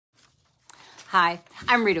Hi,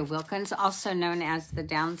 I'm Rita Wilkins, also known as the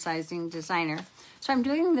Downsizing Designer. So I'm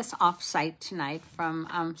doing this off-site tonight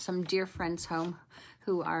from some dear friends home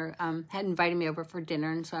who had invited me over for dinner,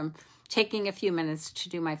 and so I'm taking a few minutes to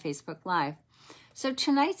do my Facebook Live. So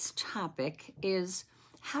tonight's topic is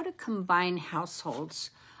how to combine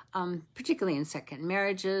households, particularly in second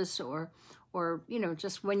marriages or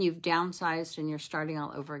just when you've downsized and you're starting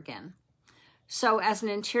all over again. So as an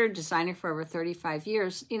interior designer for over 35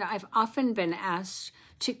 years, I've often been asked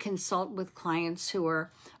to consult with clients who are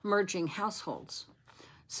merging households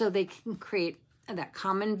so they can create that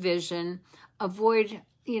common vision, avoid,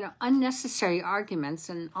 unnecessary arguments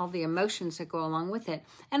and all the emotions that go along with it,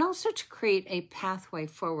 and also to create a pathway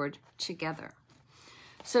forward together.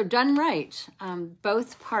 So done right,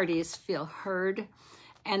 both parties feel heard,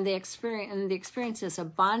 and the experience is a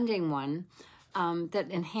bonding one that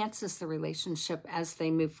enhances the relationship as they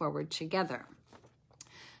move forward together.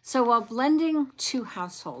 So while blending two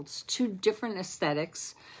households, two different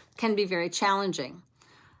aesthetics can be very challenging.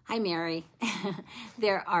 Hi, Mary.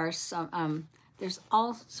 There's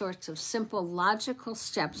all sorts of simple, logical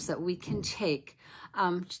steps that we can take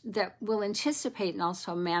that will anticipate and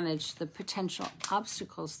also manage the potential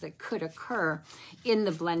obstacles that could occur in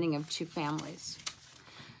the blending of two families.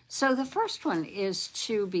 So the first one is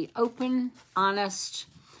to be open, honest,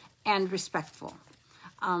 and respectful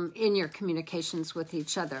in your communications with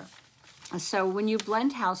each other. So when you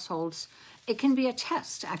blend households, it can be a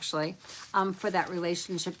test, actually, for that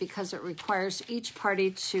relationship because it requires each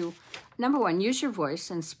party to, number one, use your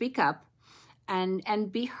voice and speak up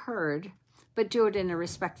and be heard, but do it in a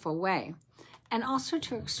respectful way. And also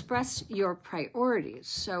to express your priorities.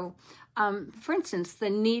 So, for instance, the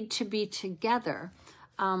need to be together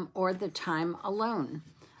or the time alone,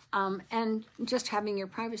 and just having your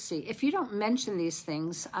privacy. If you don't mention these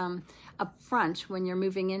things up front when you're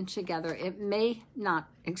moving in together, it may not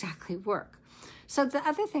exactly work. So the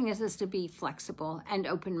other thing is to be flexible and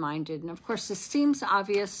open-minded. And of course, this seems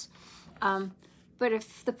obvious, but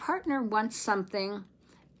if the partner wants something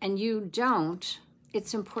and you don't,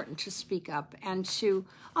 it's important to speak up and to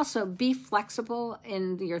also be flexible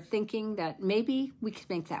in your thinking that maybe we could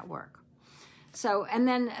make that work. So, and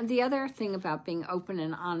then the other thing about being open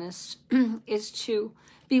and honest is to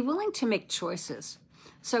be willing to make choices.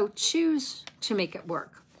 So choose to make it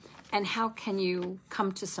work. And how can you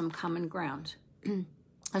come to some common ground?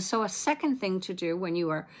 So a second thing to do when you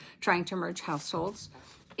are trying to merge households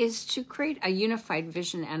is to create a unified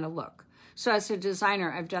vision and a look. So as a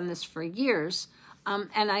designer, I've done this for years.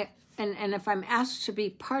 And if I'm asked to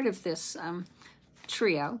be part of this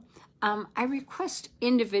trio, I request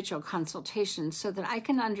individual consultations so that I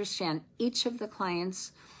can understand each of the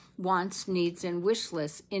client's wants, needs, and wish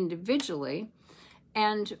lists individually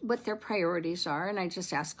and what their priorities are. And I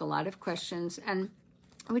just ask a lot of questions, and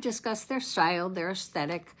we discuss their style, their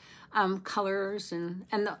aesthetic, colors,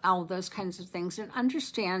 and all those kinds of things, and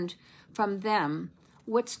understand from them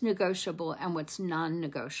what's negotiable and what's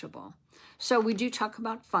non-negotiable. So we do talk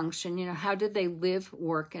about function, how do they live,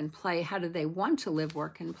 work, and play? How do they want to live,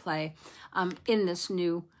 work, and play in this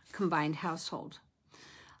new combined household?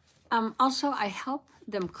 Also, I help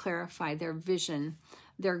them clarify their vision,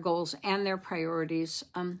 their goals, and their priorities,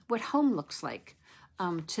 what home looks like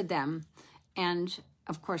to them. And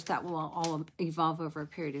of course, that will all evolve over a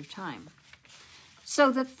period of time. So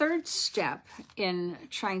the third step in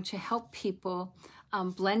trying to help people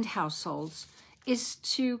blend households is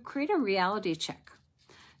to create a reality check.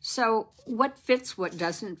 So what fits, what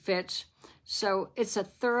doesn't fit. So it's a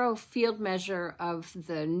thorough field measure of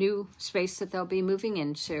the new space that they'll be moving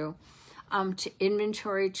into, to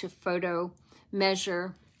inventory, to photo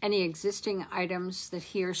measure any existing items that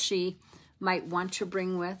he or she might want to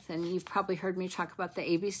bring with. And you've probably heard me talk about the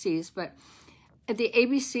ABCs, but the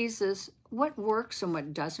ABCs is what works and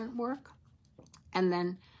what doesn't work. And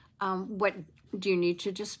then what do you need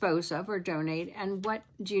to dispose of or donate, and what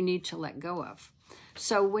do you need to let go of?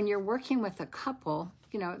 So when you're working with a couple,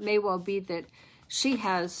 it may well be that she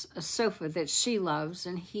has a sofa that she loves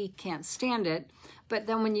and he can't stand it, but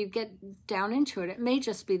then when you get down into it, it may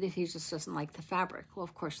just be that he just doesn't like the fabric. Well,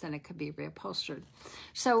 of course, then it could be reupholstered.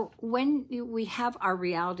 So when we have our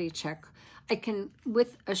reality check, I can,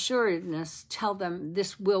 with assuredness, tell them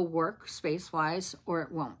this will work space-wise or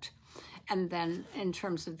it won't. And then in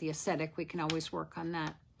terms of the aesthetic, we can always work on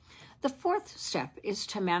that. The fourth step is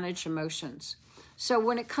to manage emotions. So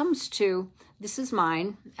when it comes to, this is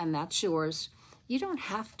mine and that's yours, you don't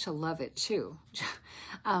have to love it too.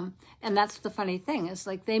 And that's the funny thing, is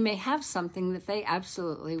like they may have something that they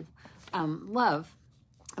absolutely love,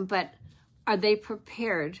 but are they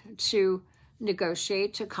prepared to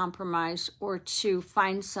negotiate, to compromise, or to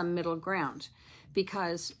find some middle ground,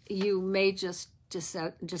 because you may just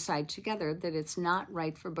decide together that it's not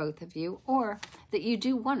right for both of you, or that you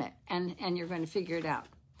do want it and you're going to figure it out.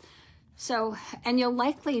 So, and you'll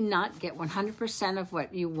likely not get 100% of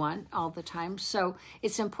what you want all the time. So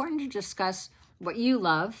it's important to discuss what you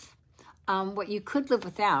love, what you could live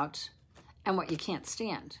without, and what you can't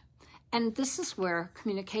stand. And this is where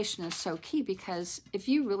communication is so key, because if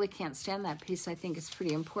you really can't stand that piece, I think it's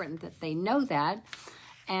pretty important that they know that,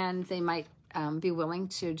 and they might be willing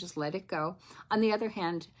to just let it go. On the other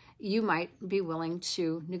hand, you might be willing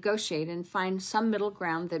to negotiate and find some middle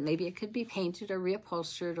ground, that maybe it could be painted or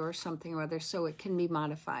reupholstered or something or other, so it can be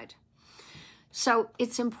modified. So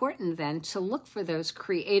it's important then to look for those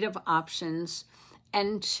creative options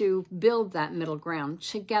and to build that middle ground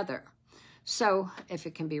together. So if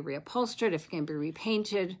it can be reupholstered, if it can be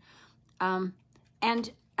repainted,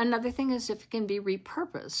 and another thing is if it can be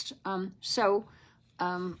repurposed.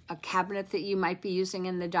 A cabinet that you might be using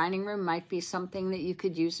in the dining room might be something that you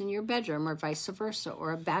could use in your bedroom, or vice versa,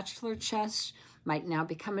 or a bachelor chest might now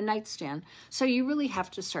become a nightstand. So you really have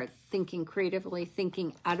to start thinking creatively,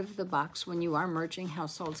 thinking out of the box when you are merging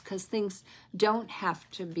households, because things don't have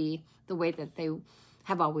to be the way that they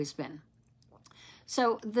have always been.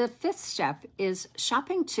 So the fifth step is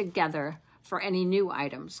shopping together for any new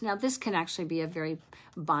items. Now, this can actually be a very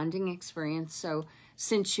bonding experience. So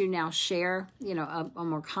since you now share, a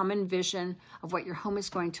more common vision of what your home is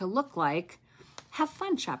going to look like, have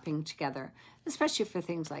fun shopping together, especially for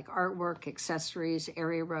things like artwork, accessories,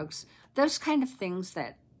 area rugs, those kind of things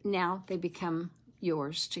that now they become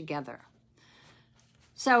yours together.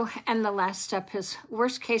 So, and the last step is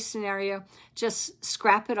worst case scenario, just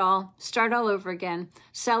scrap it all, start all over again,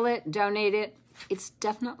 sell it, donate it. It's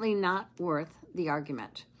definitely not worth the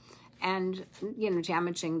argument and,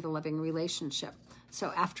 damaging the living relationship.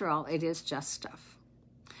 So after all, it is just stuff.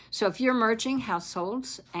 So if you're merging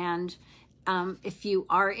households, and if you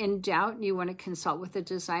are in doubt and you want to consult with a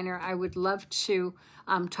designer, I would love to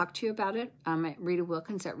talk to you about it at Rita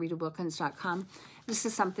Wilkins at ritawilkins.com. This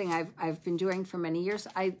is something I've been doing for many years.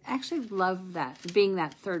 I actually love that, being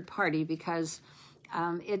that third party, because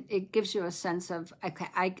it gives you a sense of, okay,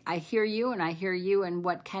 I hear you and I hear you, and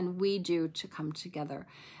what can we do to come together?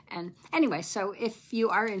 And anyway, so if you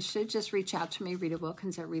are interested, just reach out to me, Rita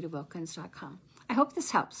Wilkins at ritawilkins.com. I hope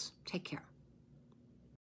this helps. Take care.